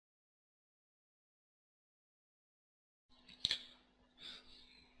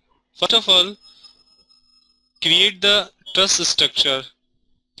First of all, create the truss structure.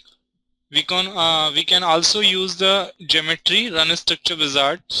 We can also use the geometry run structure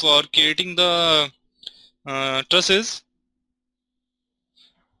wizard for creating the trusses.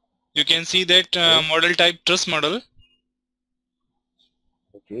 You can see that model type truss model.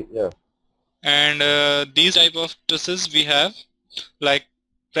 Okay, yeah. And these type of trusses we have, like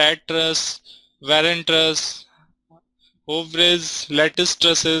Pratt truss, Warren truss, Hove raise, lattice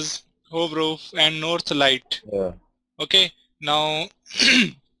trusses, Hove roof, and north light. Yeah. Okay, now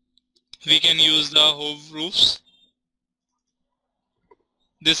we can use the Hove roofs.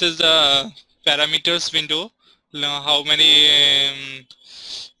 This is the parameters window. How many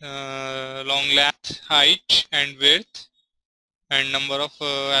long length, height, and width, and number of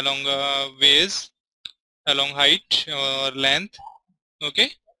along ways, along height or length. Okay,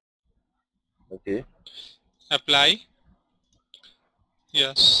 Okay. apply.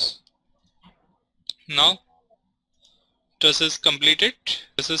 Yes. Now truss is completed.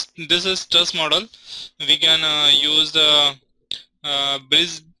 This is truss model. We can use the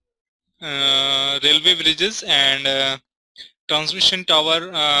bridge, railway bridges, and transmission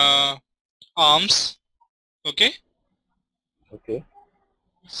tower arms. Okay. Okay.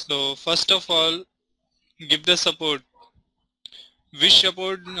 So first of all, give the support. Which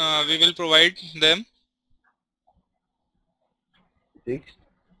support we will provide them? Fixed.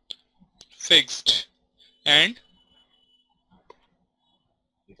 Fixed. And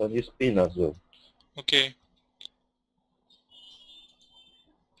You can use pin as well. okay.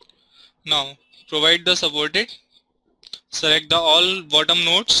 Now provide the supported. Select the all bottom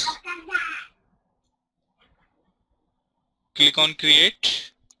nodes. Click on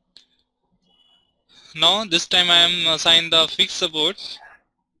create. Now this time I am assigned the fixed support.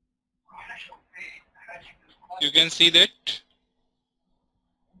 You can see that.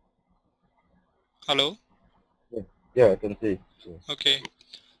 Hello. Yeah, yeah, I can see. Yeah. Okay.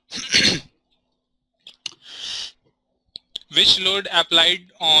 Which load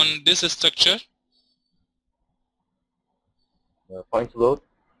applied on this structure? Point load.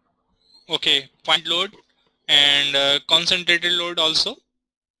 Okay, point load and concentrated load also.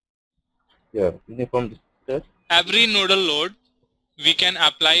 Yeah, uniform discharge. Every nodal load we can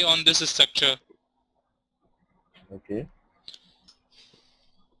apply on this structure. Okay.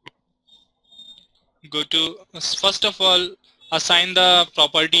 Go to, first of all, assign the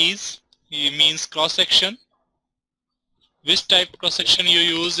properties. It means cross section. Which type cross section you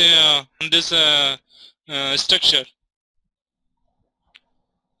use on this structure?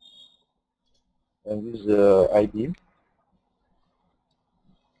 And use I-beam.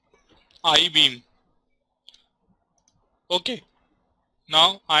 I-beam. Okay.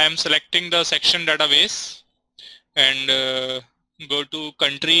 Now I am selecting the section database and go to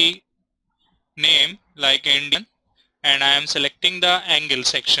country name like Indian, and I am selecting the angle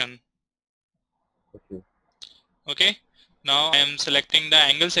section. Okay. Okay. Now I am selecting the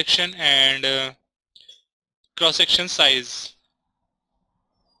angle section and cross section size.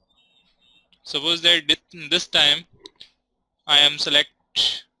 Suppose that this time I am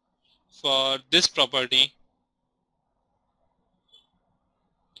select for this property.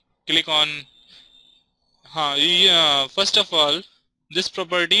 Click on first of all, this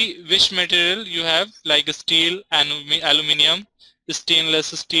property, which material you have, like steel, aluminium,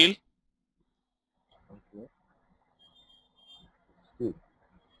 stainless steel. Okay. Steel.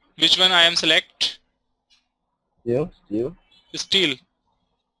 Which one I am select? Steel. Steel. Steel.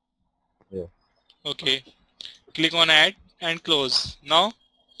 Yeah. Okay. Click on add and close. Now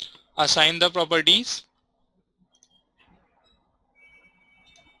assign the properties.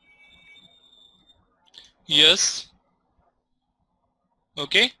 Yes.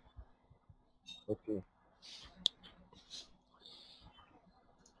 Okay. Okay.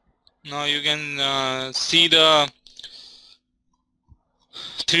 Now you can see the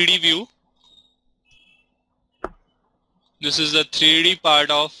 3D view. This is the 3D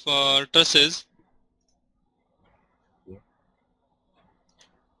part of trusses. Yeah.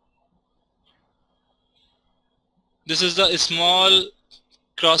 This is the small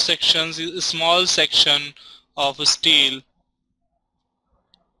cross sections, small section of steel.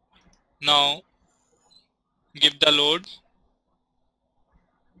 Now give the load.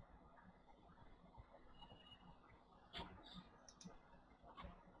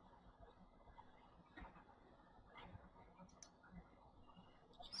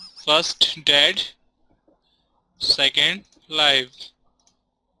 First dead, second live.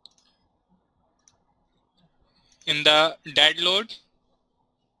 In the dead load,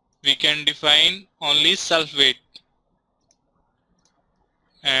 we can define only self weight.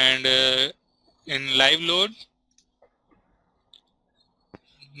 and in live load,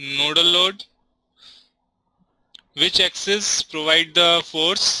 nodal load, which axis provide the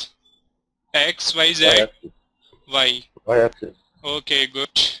force? X, Y, Z, Y-axis. Y. Y-axis. Okay, good.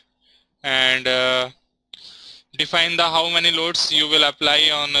 And define the how many loads you will apply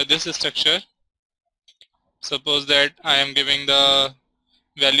on this structure. Suppose that I am giving the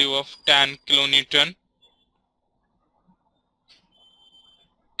value of 10 kilonewton.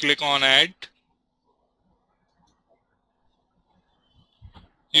 Click on add.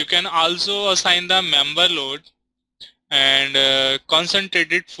 You can also assign the member load and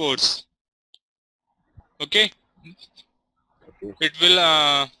concentrated force. Okay, Okay. it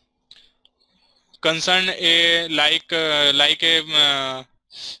will concern a like a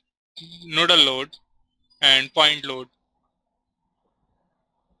nodal load and point load.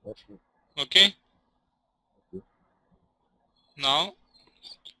 Okay. Okay, Okay. now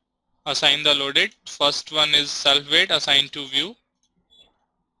assign the loaded. First one is self weight, assign to view.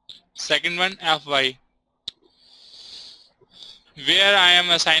 Second one Fy. Where I am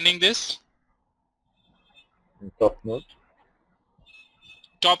assigning this? And top node.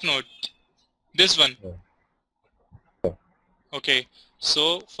 Top node. This one. Yeah. Okay.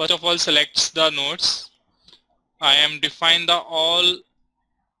 So first of all selects the nodes. I am define the all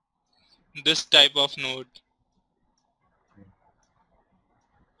this type of node.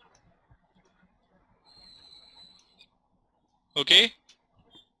 Okay.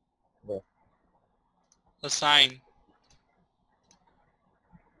 Yeah. Assign.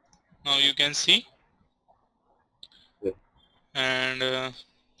 Now you can see. Yeah. And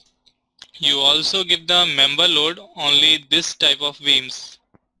you also give the member load only this type of beams.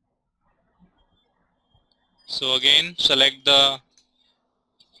 So again select the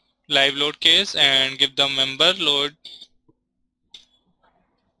live load case and give the member load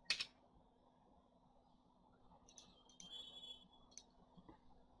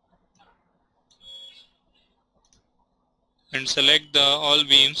and select the all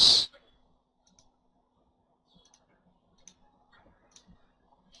beams.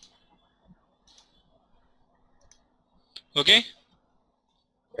 Okay.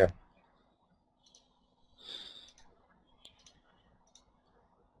 Yeah.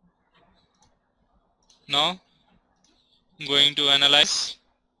 Now going to analyze.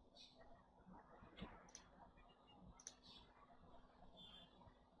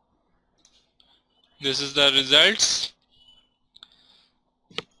 This is the results.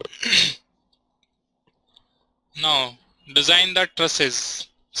 Now design the trusses.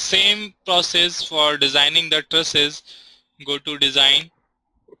 Same process for designing the trusses. Go to design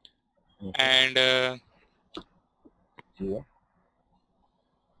and Yeah.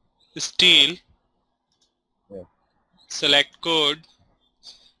 steel. Yeah. Select code.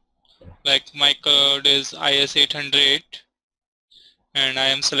 Like my code is IS 800 and I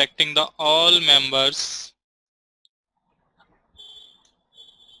am selecting the all members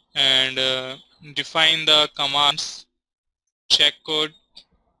and define the commands. Check code,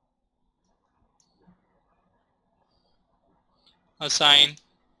 assign,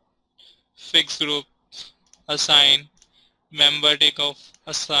 fix group, assign, member takeoff,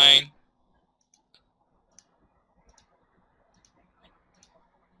 assign.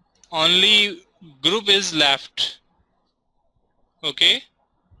 Only group is left. Okay.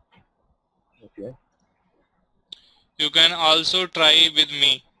 Okay. You can also try with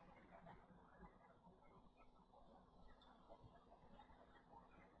me.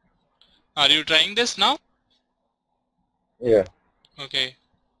 Are you trying this now? Yeah. Okay.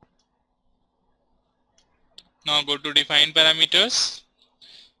 Now go to define parameters.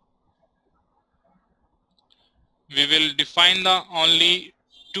 We will define the only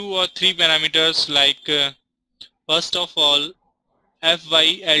 2 or 3 parameters like first of all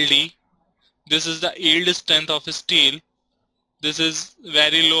FYLD. This is the yield strength of steel. This is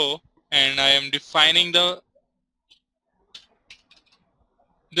very low and I am defining the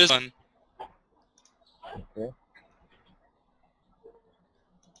this one. Okay.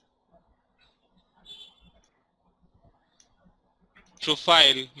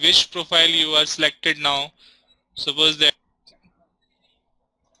 Profile. Which profile you are selected now? Suppose that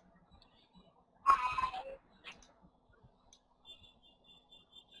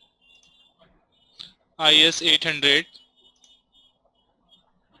IS 800,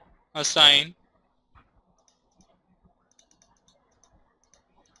 assign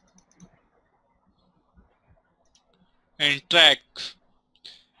and track,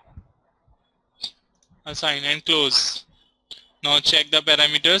 assign and close. Now check the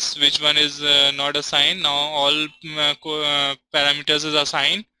parameters, which one is not assigned. Now all parameters is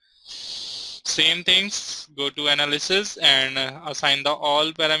assigned. Same things, go to analysis and assign the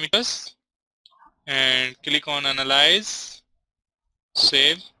all parameters and click on analyze,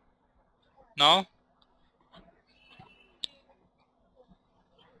 save. Now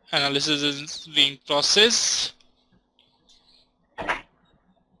analysis is being processed.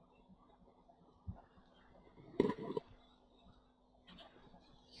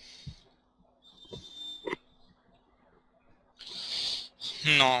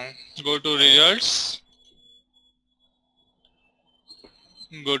 Now go to results,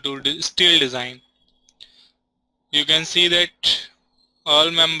 go to steel design. You can see that all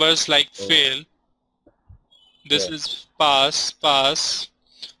members like fail. This Yeah. is pass, pass,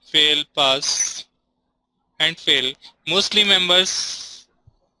 fail, pass and fail. Mostly members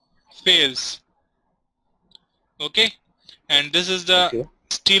fails. Okay, and this is the Okay.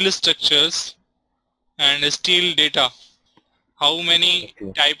 steel structures and steel data. How many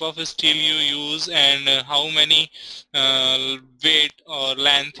Okay. type of steel you use and how many weight or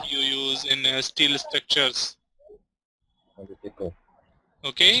length you use in steel structures. And the takeoff.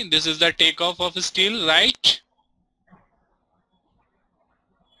 Okay, this is the takeoff of steel, right?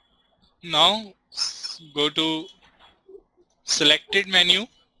 Now go to selected menu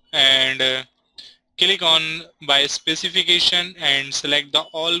and click on by specification and select the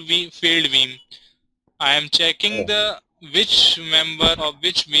all field beam. I am checking Yeah. the which member of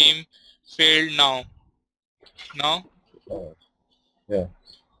which beam failed now. Now Yeah.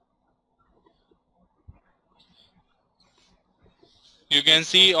 you can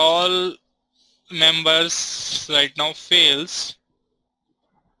see all members right now fails.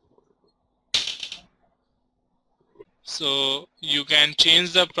 So you can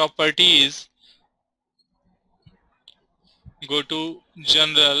change the properties. Go to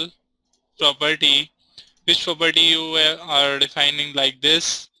general property. Which property you are defining like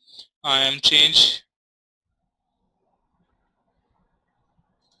this? I am change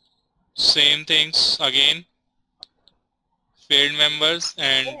same things again. Failed members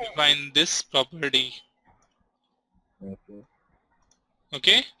and define this property. Okay.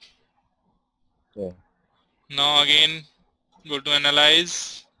 Okay. Yeah. Now again go to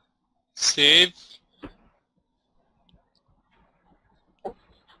analyze, save.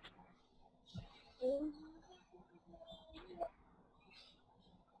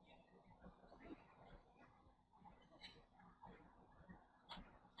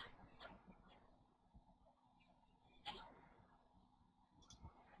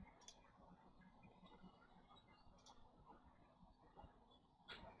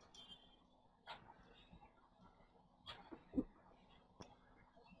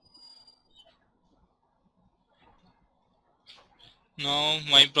 Now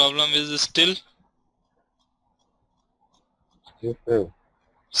my problem is still Still fail.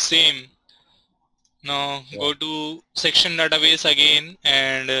 same. Now Yeah. go to section database again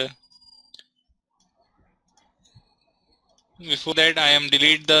and before that I am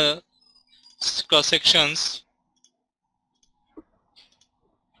delete the cross sections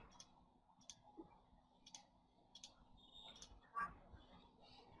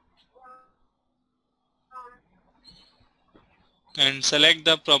and select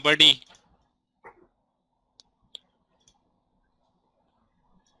the property.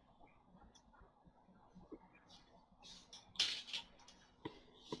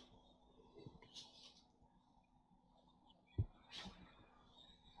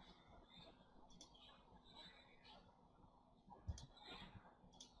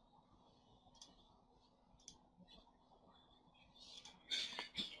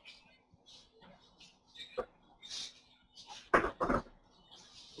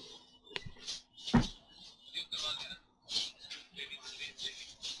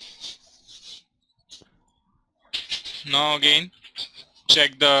 Now again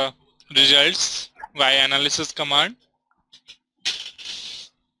check the results via analysis command.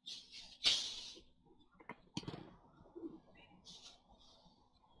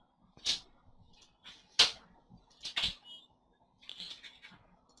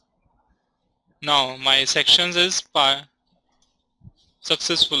 Now my sections is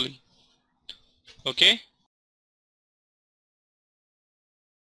successfully. Okay.